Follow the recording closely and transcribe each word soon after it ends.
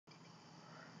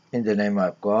In the name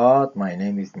of God, my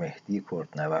name is Mehdi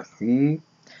Kurtnavasi.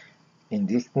 In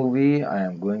this movie, I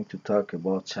am going to talk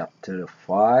about Chapter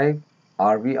 5,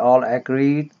 Are We All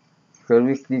Agreed?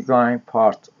 Service Design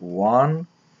Part 1,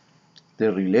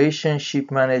 the Relationship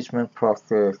Management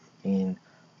Process in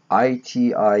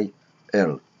ITIL.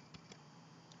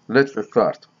 Let's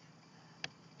start.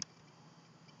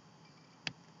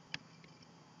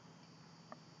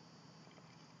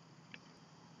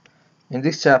 In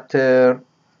this chapter,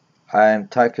 I am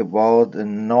talking about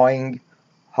knowing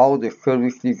how the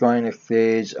service design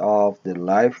stage of the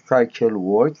life cycle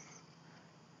works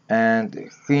and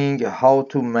seeing how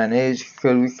to manage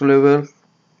service levels,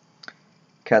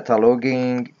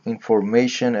 cataloging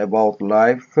information about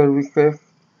live services,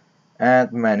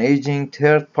 and managing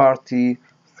third-party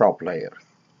suppliers.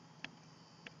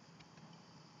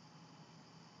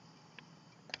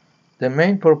 The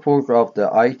main purpose of the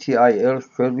ITIL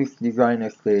service design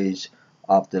stage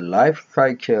of the life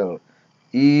cycle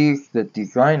is the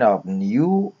design of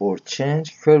new or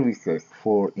changed services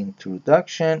for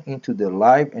introduction into the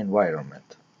live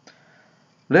environment.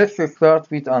 Let's start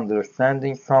with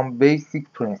understanding some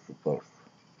basic principles.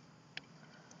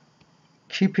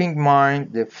 Keep in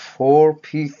mind the 4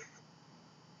 P's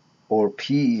or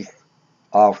P's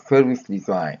of service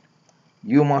design.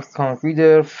 You must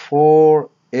consider 4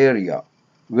 areas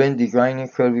when designing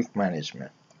service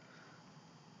management.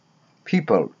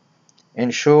 People.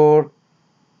 Ensure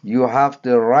you have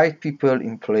the right people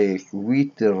in place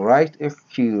with the right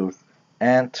skills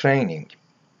and training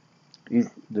is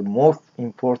the most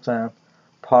important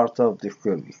part of the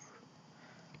service.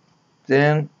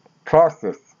 Then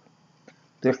process.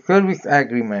 The service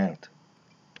agreement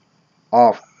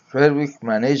of service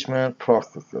management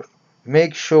processes.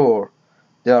 Make sure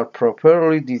they are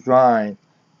properly designed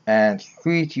and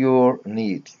fit your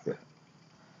needs.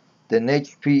 The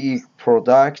next P is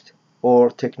product or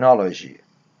technology.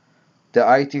 The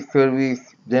IT service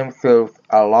themselves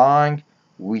align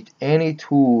with any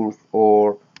tools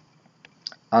or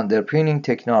underpinning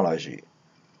technology.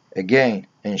 Again,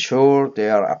 ensure they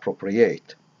are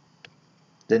appropriate.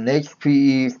 The next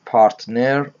P is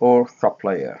partner or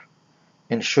supplier.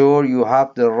 Ensure you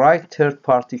have the right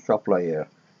third-party supplier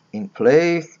in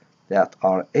place that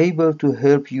are able to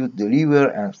help you deliver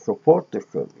and support the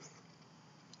service.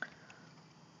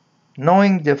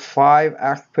 Knowing the 5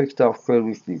 aspects of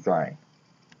service design.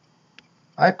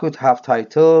 I could have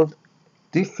titled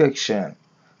this section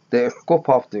the scope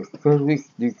of the service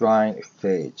design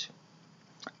stage.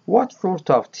 What sort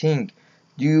of thing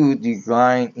do you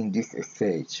design in this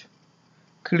stage?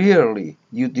 Clearly,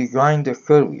 you design the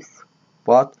service,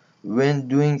 but when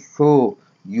doing so,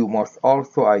 you must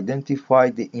also identify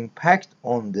the impact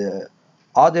on the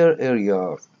other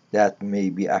areas that may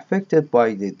be affected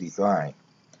by the design.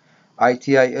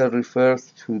 ITIL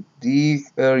refers to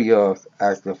these areas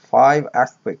as the 5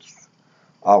 aspects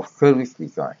of service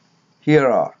design. Here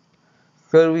are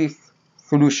service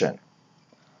solution,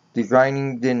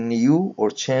 designing the new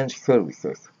or changed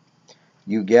services.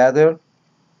 You gather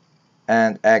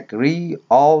and agree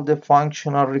all the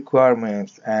functional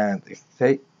requirements and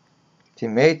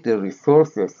estimate the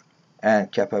resources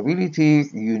and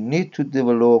capabilities you need to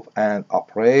develop and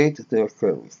operate the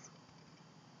service.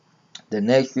 The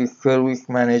next is service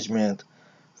management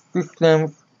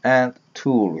systems and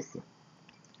tools.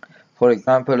 For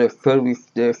example, a service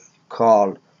desk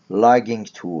called logging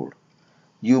tool.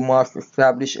 You must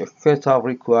establish a set of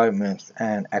requirements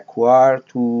and acquire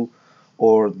to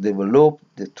or develop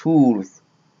the tools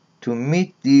to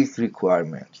meet these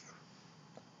requirements.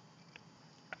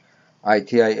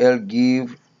 ITIL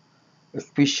gives a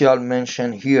special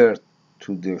mention here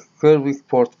to the service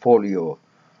portfolio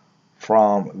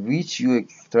from which you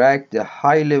extract the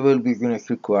high-level business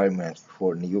requirements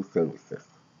for new services.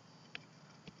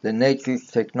 The next is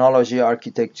technology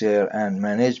architecture and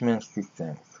management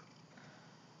systems.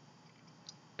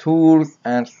 Tools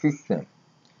and systems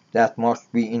that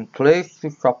must be in place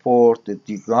to support the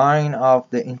design of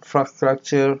the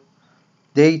infrastructure,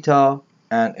 data,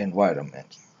 and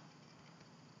environments.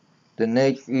 The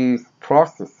next is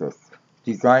processes,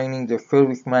 designing the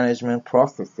service management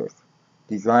processes.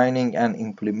 Designing and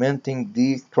implementing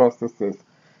these processes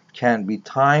can be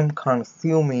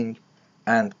time-consuming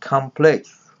and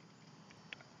complex.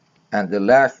 And the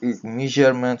last is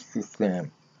measurement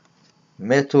system,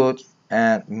 methods,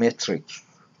 and metrics.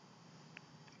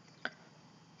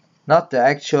 Not the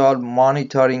actual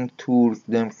monitoring tools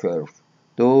themselves,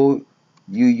 though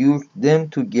you use them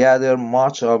to gather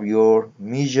much of your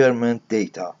measurement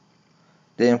data.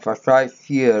 The emphasis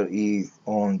here is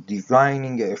on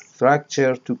designing a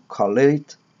structure to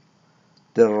collate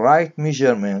the right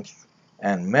measurements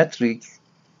and metrics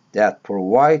that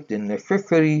provide the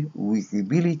necessary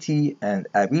visibility and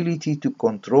ability to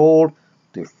control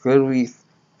the service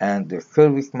and the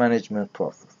service management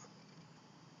process.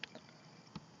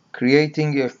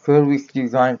 Creating a service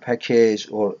design package,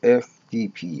 or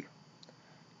SDP,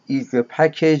 is a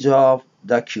package of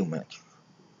documents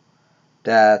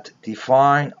that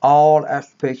define all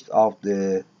aspects of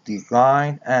the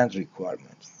design and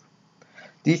requirements.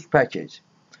 This package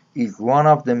is one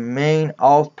of the main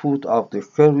output of the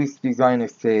service design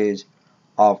stage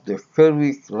of the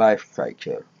service life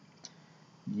cycle.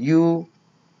 You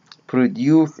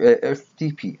produce a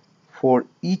SDP for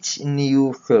each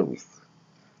new service,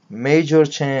 major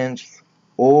change,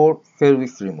 or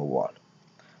service removal.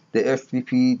 The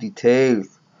SDP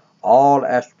details all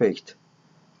aspects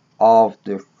of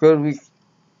the service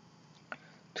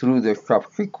through the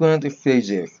subsequent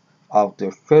stages of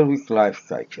the service life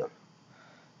cycle.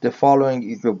 The following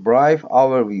is a brief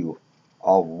overview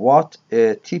of what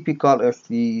a typical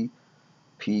SDP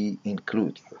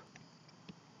includes.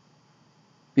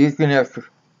 Business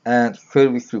and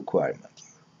service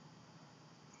requirements.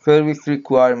 Service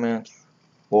requirements,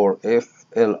 or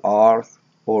SLRs,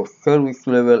 or service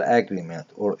level agreement,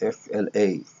 or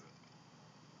SLAs.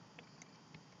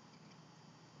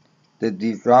 The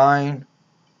design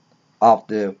of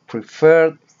the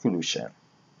preferred solution.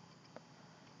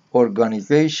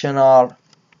 Organizational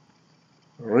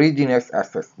readiness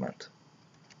assessment.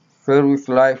 Service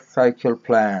life cycle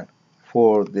plan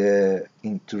for the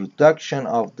introduction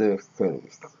of the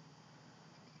service.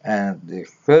 And the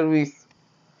service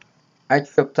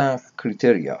acceptance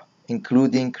criteria,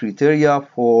 including criteria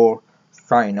for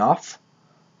sign-off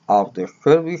of the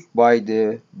service by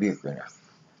the business.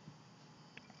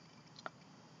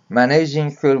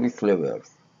 Managing service levels,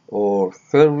 or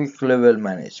service level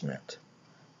management.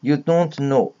 You don't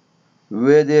know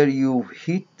whether you've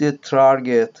hit the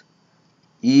target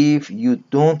if you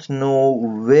don't know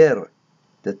where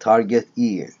the target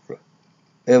is.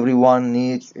 Everyone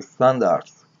needs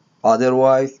standards,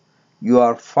 otherwise you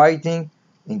are fighting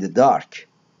in the dark.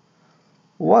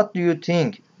 What do you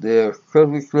think the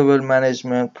service level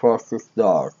management process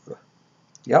does?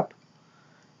 Yep,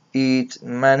 it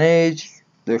manages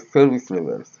the service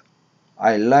levels.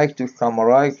 I like to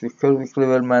summarize the service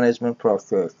level management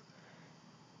process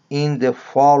in the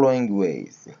following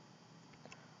ways.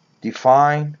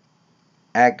 Define,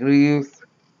 agrees,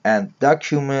 and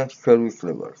document service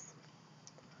levels.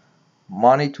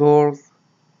 Monitors,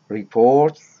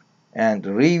 reports, and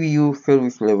review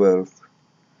service levels,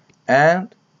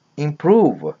 and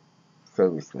improve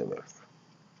service levels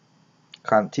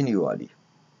continually.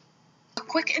 A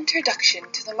quick introduction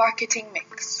to the marketing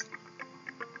mix.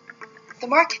 The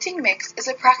marketing mix is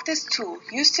a practice tool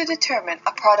used to determine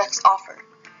a product's offer.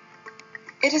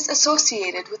 It is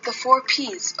associated with the 4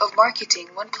 P's of marketing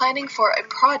when planning for a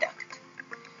product.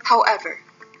 However,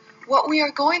 what we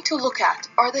are going to look at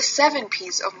are the 7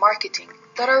 P's of marketing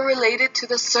that are related to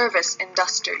the service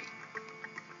industry.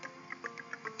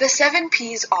 The 7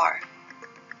 P's are: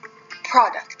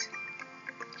 product.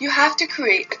 You have to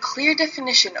create a clear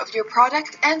definition of your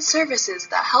product and services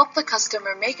that help the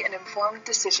customer make an informed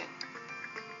decision.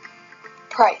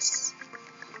 Price.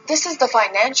 This is the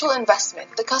financial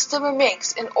investment the customer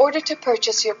makes in order to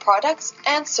purchase your products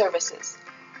and services.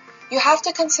 You have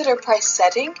to consider price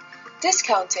setting,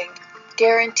 discounting,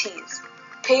 guarantees,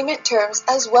 payment terms,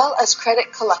 as well as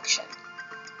credit collection.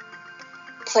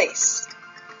 Place.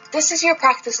 This is your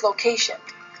practice location,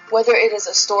 whether it is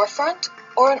a storefront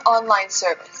or an online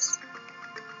service.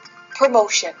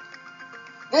 Promotion.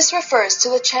 This refers to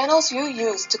the channels you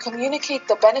use to communicate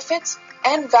the benefits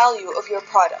and value of your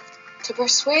product to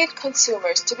persuade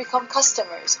consumers to become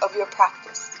customers of your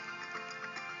practice.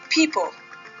 People.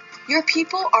 Your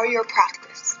people are your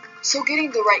practice, so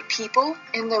getting the right people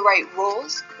in the right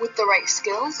roles with the right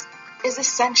skills is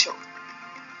essential.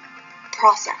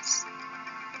 Process.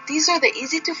 These are the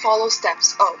easy-to-follow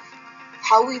steps of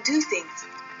how we do things,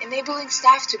 enabling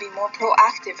staff to be more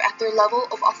proactive at their level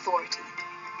of authority.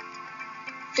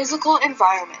 Physical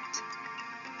environment.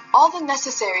 All the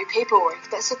necessary paperwork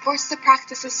that supports the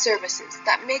practice's services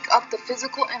that make up the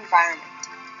physical environment.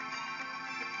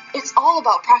 It's all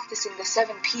about practicing the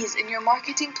 7 P's in your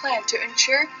marketing plan to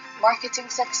ensure marketing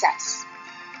success.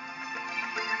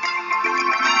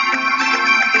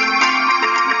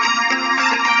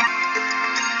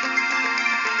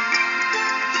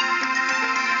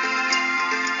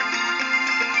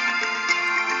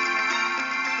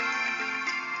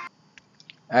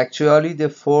 Actually, the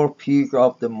 4 P's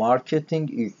of the marketing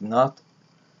is not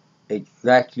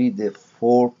exactly the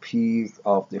 4 P's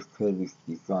of the service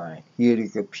design. Here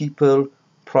is a people,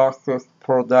 process,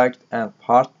 product, and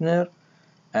partner.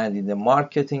 And in the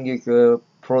marketing is a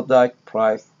product,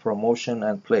 price, promotion,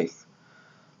 and place.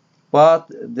 But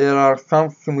there are some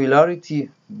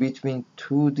similarity between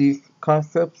these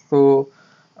concepts, so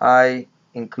I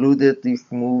included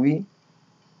this movie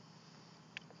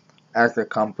as a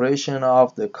comparison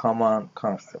of the common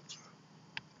concepts.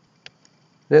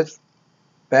 Let's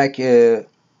back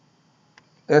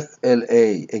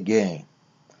SLA again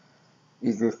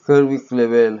is a service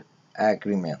level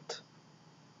agreement.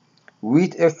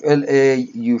 With SLA,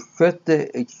 you set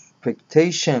the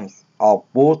expectations of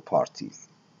both parties.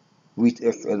 With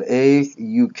SLAs,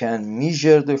 you can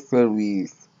measure the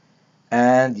service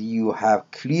and you have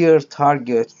clear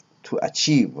targets to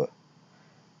achieve.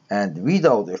 And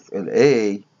without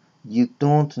SLA, you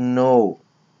don't know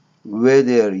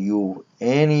whether you're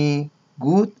any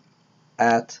good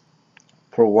at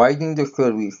providing the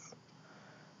service.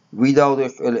 Without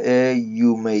SLA,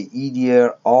 you may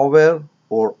either over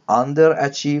or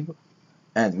underachieve,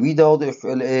 and without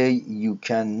SLA, you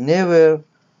can never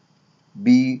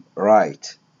be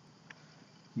right.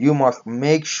 You must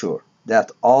make sure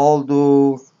that all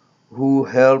those who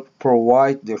help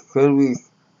provide the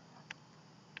service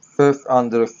first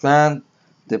understand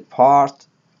the part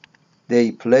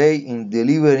they play in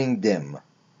delivering them.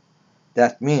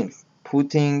 That means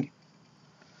putting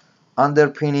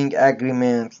underpinning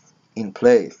agreements in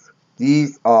place.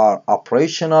 These are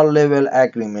operational level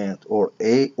agreement or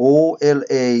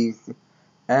OLAs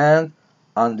and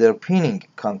underpinning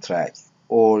contracts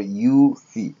or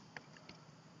UC.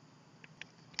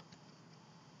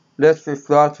 Let's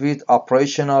start with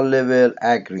operational level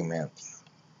agreements.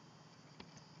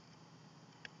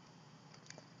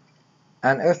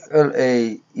 An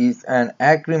SLA is an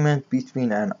agreement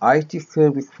between an IT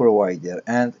service provider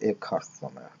and a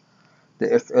customer. The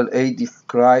SLA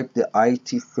describes the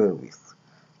IT service,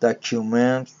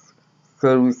 documents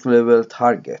service level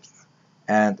targets,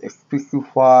 and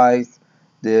specifies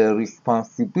the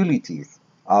responsibilities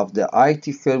of the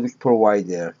IT service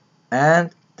provider and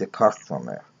the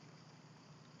customer.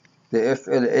 The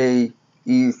SLA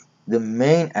is the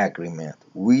main agreement.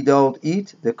 Without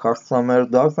it, the customer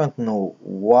doesn't know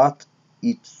what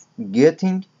it's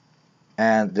getting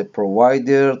and the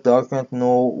provider doesn't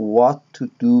know what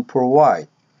to provide.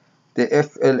 The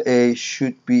SLA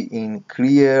should be in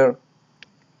clear,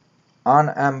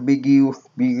 unambiguous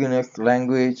business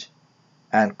language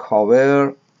and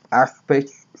cover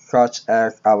aspects such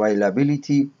as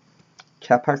availability,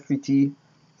 capacity,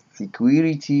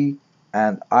 security,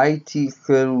 and IT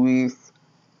service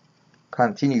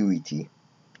continuity.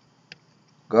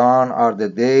 Gone are the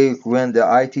days when the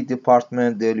IT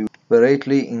department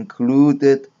deliberately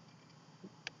included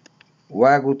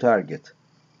Wagyu target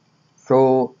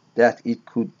so that it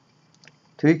could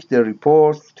tweak the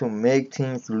reports to make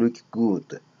things look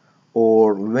good,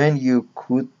 or when you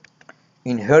could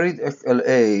inherit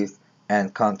SLAs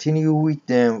and continue with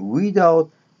them without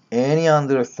any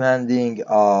understanding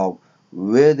of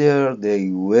whether they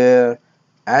were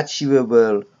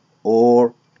achievable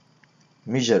or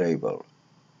measurable.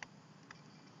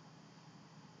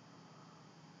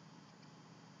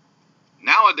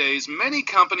 Nowadays, many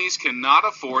companies cannot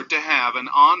afford to have an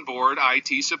onboard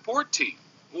IT support team,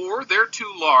 or they're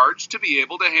too large to be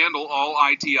able to handle all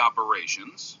IT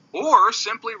operations, or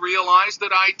simply realize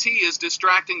that IT is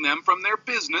distracting them from their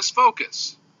business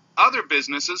focus. Other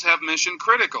businesses have mission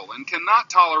critical and cannot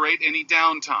tolerate any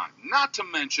downtime, not to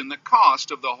mention the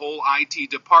cost of the whole IT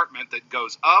department that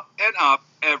goes up and up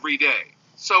every day.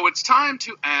 So it's time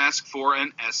to ask for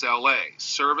an SLA,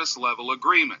 Service Level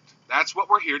Agreement. That's what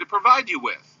we're here to provide you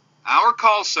with. Our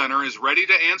call center is ready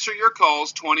to answer your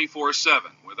calls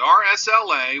 24/7. With our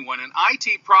SLA, when an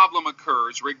IT problem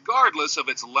occurs, regardless of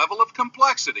its level of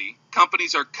complexity,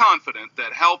 companies are confident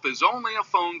that help is only a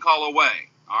phone call away.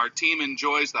 Our team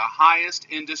enjoys the highest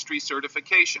industry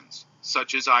certifications,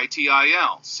 such as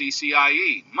ITIL,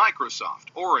 CCIE, Microsoft,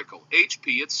 Oracle,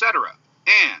 HP, etc.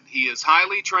 And he is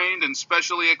highly trained and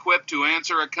specially equipped to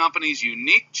answer a company's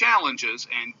unique challenges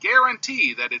and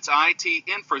guarantee that its IT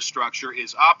infrastructure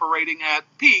is operating at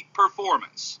peak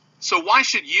performance. So why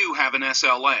should you have an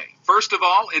SLA? First of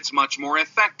all, it's much more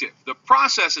effective. The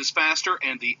process is faster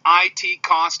and the IT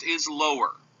cost is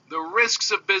lower. The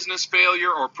risks of business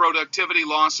failure or productivity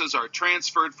losses are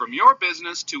transferred from your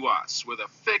business to us with a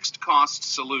fixed cost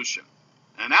solution.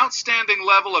 An outstanding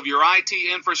level of your IT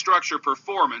infrastructure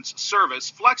performance, service,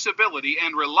 flexibility,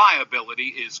 and reliability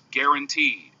is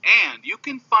guaranteed, and you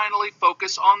can finally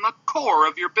focus on the core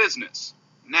of your business.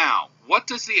 Now, what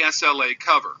does the SLA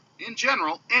cover? In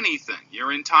general, anything,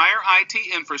 your entire IT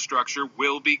infrastructure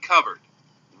will be covered.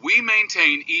 We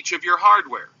maintain each of your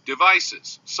hardware,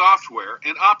 devices, software,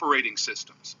 and operating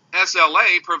systems.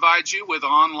 SLA provides you with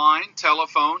online,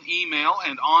 telephone, email,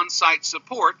 and on-site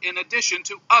support in addition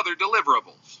to other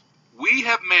deliverables. We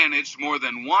have managed more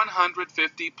than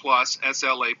 150 plus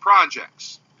SLA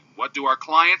projects. And what do our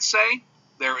clients say?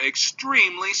 They're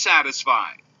extremely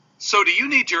satisfied. So do you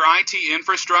need your IT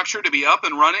infrastructure to be up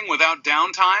and running without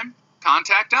downtime?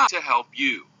 Contact us to help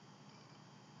you.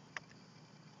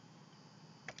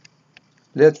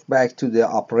 Let's back to the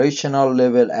operational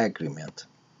level agreement,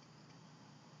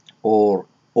 or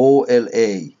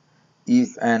OLA,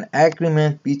 is an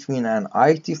agreement between an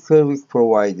IT service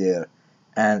provider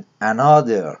and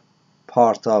another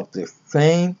part of the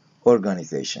same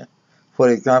organization. For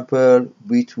example,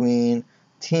 between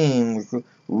teams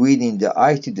within the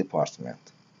IT department.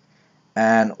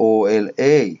 An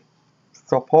OLA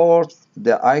supports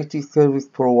the IT service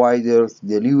provider's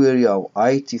delivery of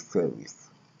IT service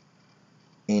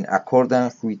in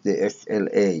accordance with the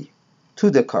SLA to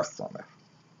the customer.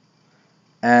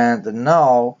 And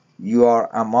now you are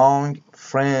among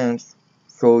friends,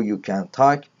 so you can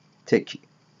talk techie.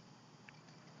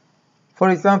 For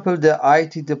example, the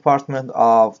IT department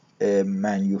of a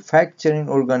manufacturing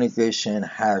organization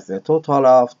has a total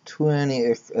of 20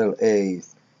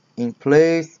 SLAs in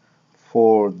place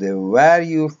for the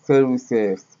various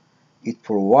services it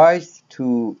provides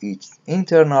to its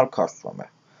internal customer.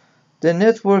 The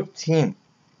network team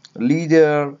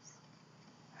leader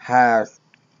has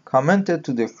commented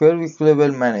to the service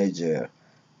level manager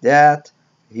that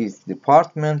his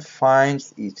department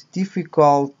finds it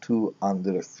difficult to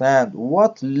understand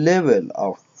what level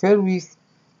of service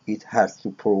it has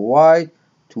to provide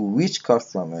to which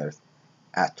customers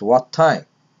at what time.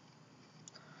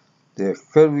 The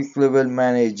service level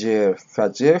manager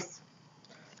suggests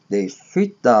they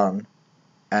sit down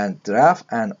and draft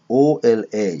an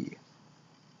OLA.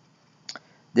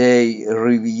 They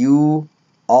review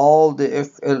all the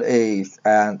SLAs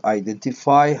and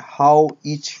identify how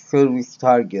each service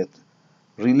target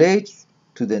relates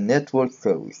to the network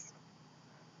service.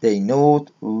 They note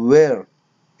where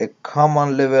a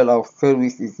common level of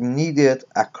service is needed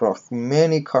across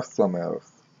many customers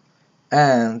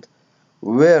and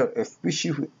where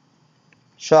special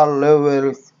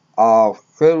levels of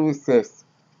services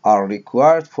are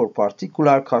required for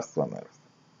particular customers.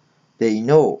 They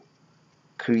know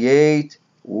create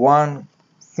one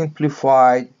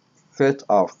simplified set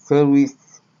of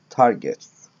service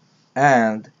targets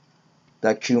and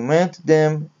document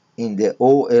them in the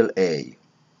OLA.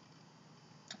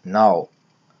 Now,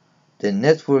 the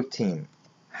network team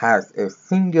has a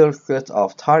single set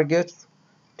of targets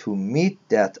to meet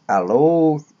that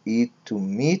allows it to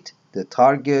meet the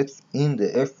targets in the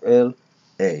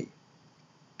SLA.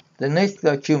 The next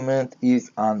document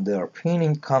is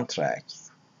underpinning contracts.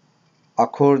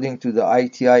 According to the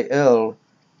ITIL,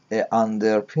 a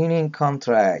underpinning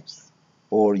contracts,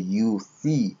 or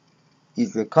UC,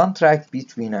 is a contract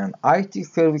between an IT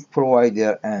service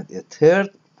provider and a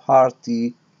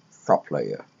third-party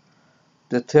supplier.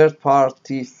 The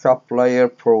third-party supplier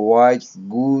provides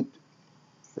goods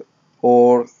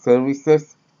or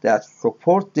services that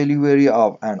support delivery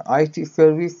of an IT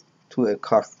service to a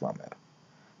customer.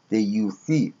 The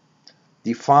UC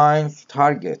defines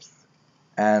targets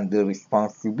and the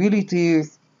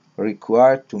responsibilities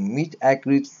required to meet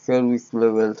agreed service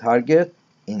level target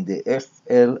in the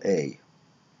SLA.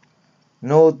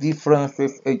 No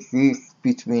differences exist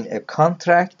between a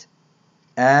contract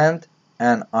and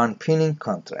an unpinning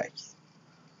contract.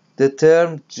 The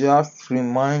term just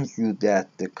reminds you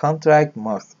that the contract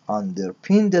must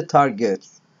underpin the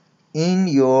targets in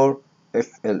your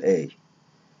SLA.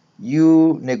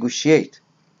 You negotiate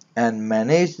and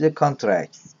manage the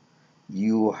contracts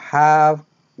you have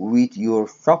with your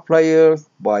suppliers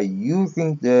by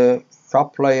using the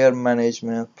supplier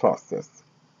management process,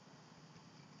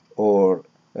 or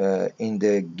in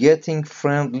the getting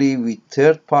friendly with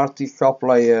third-party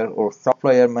supplier or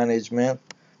supplier management.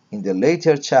 In the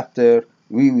later chapter,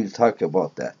 we will talk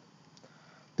about that.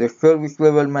 The service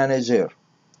level manager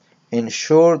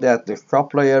ensures that the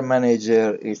supplier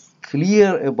manager is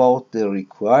clear about the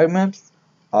requirements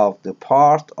of the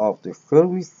part of the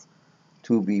service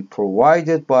to be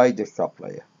provided by the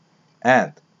supplier.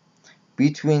 And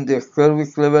between the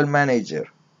service level manager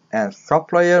and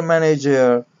supplier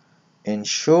manager,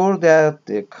 ensure that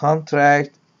the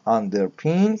contract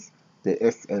underpins the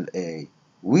SLA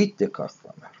with the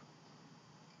customer.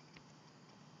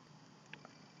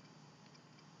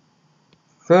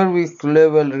 Service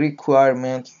level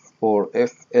requirements, or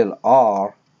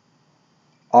SLR,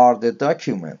 are the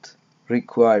document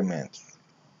requirements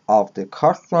of the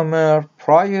customer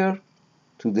prior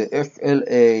to the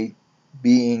SLA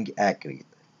being agreed.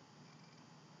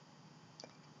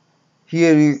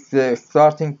 Here is the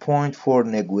starting point for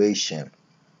negotiation.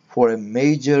 For a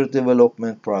major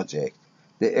development project,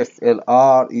 the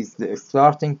SLR is the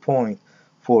starting point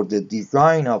for the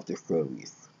design of the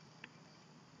service.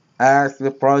 As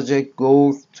the project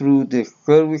goes through the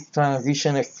service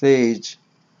transition stage,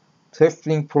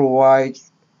 testing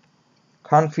provides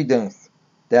confidence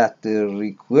that the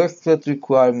requested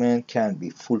requirement can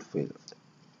be fulfilled.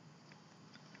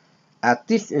 At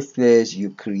this stage,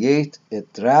 you create a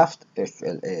draft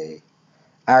SLA.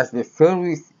 As the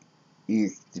service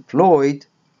is deployed,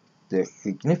 the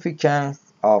significance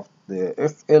of the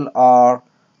SLR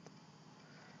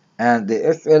and the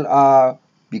SLR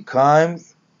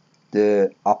becomes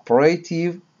the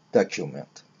operative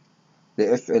document. The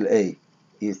SLA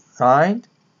is signed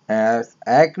as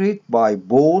agreed by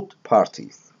both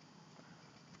parties.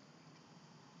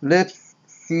 Let's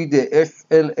see the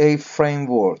SLA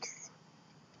frameworks.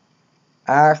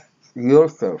 Ask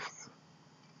yourselves,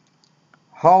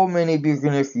 how many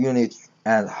business units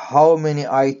and how many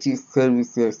IT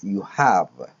services you have?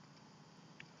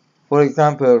 For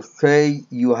example, say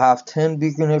you have 10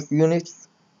 business units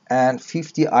and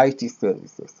 50 IT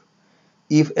services.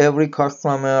 If every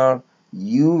customer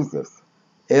uses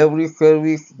every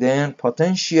service, then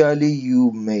potentially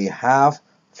you may have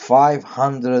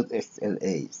 500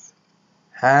 SLAs.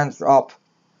 Hands up,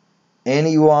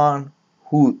 anyone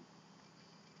who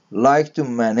like to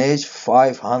manage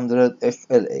 500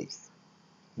 SLAs.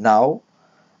 Now,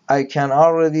 I can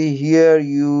already hear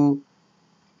you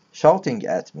shouting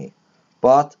at me,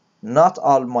 but not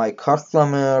all my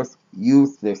customers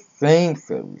use the same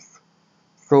service.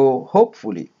 So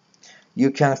hopefully,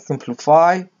 you can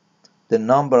simplify the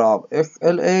number of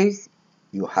SLAs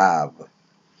you have.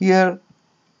 Here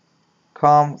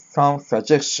come some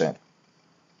suggestions.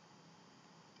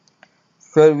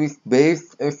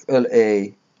 Service-based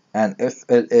SLA and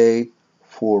SLA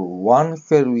for one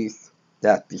service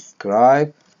that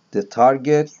describe the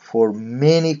target for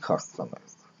many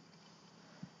customers,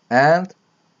 and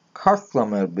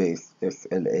customer-based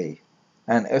SLA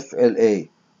and SLA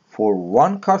for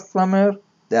one customer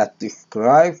that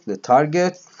describes the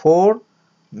targets for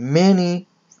many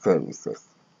services.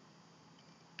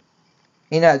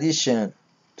 In addition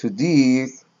to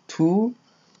these two,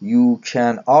 you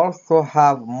can also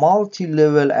have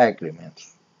multi-level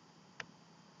agreements.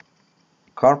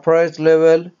 Corporate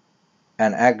level,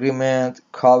 an agreement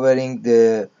covering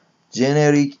the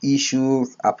generic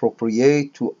issues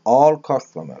appropriate to all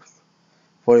customers.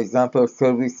 For example,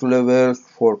 service levels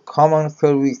for common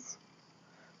service,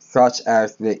 such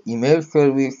as the email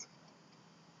service,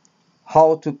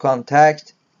 how to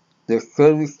contact the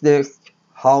service desk,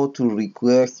 how to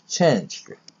request change.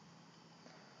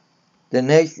 The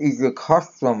next is the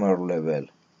customer level,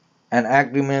 an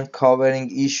agreement covering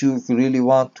issues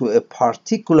relevant to a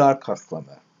particular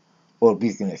customer or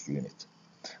business unit,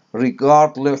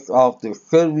 regardless of the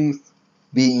service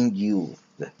being used.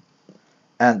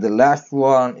 And the last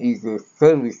one is the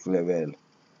service level,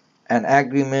 an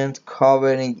agreement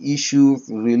covering issues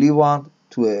relevant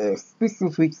to a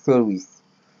specific service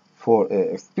for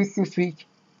a specific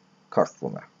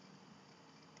customer.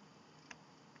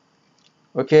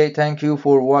 Okay, thank you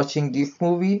for watching this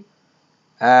movie.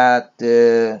 At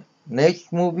the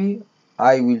next movie,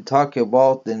 I will talk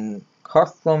about the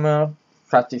customer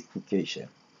satisfaction.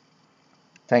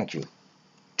 Thank you.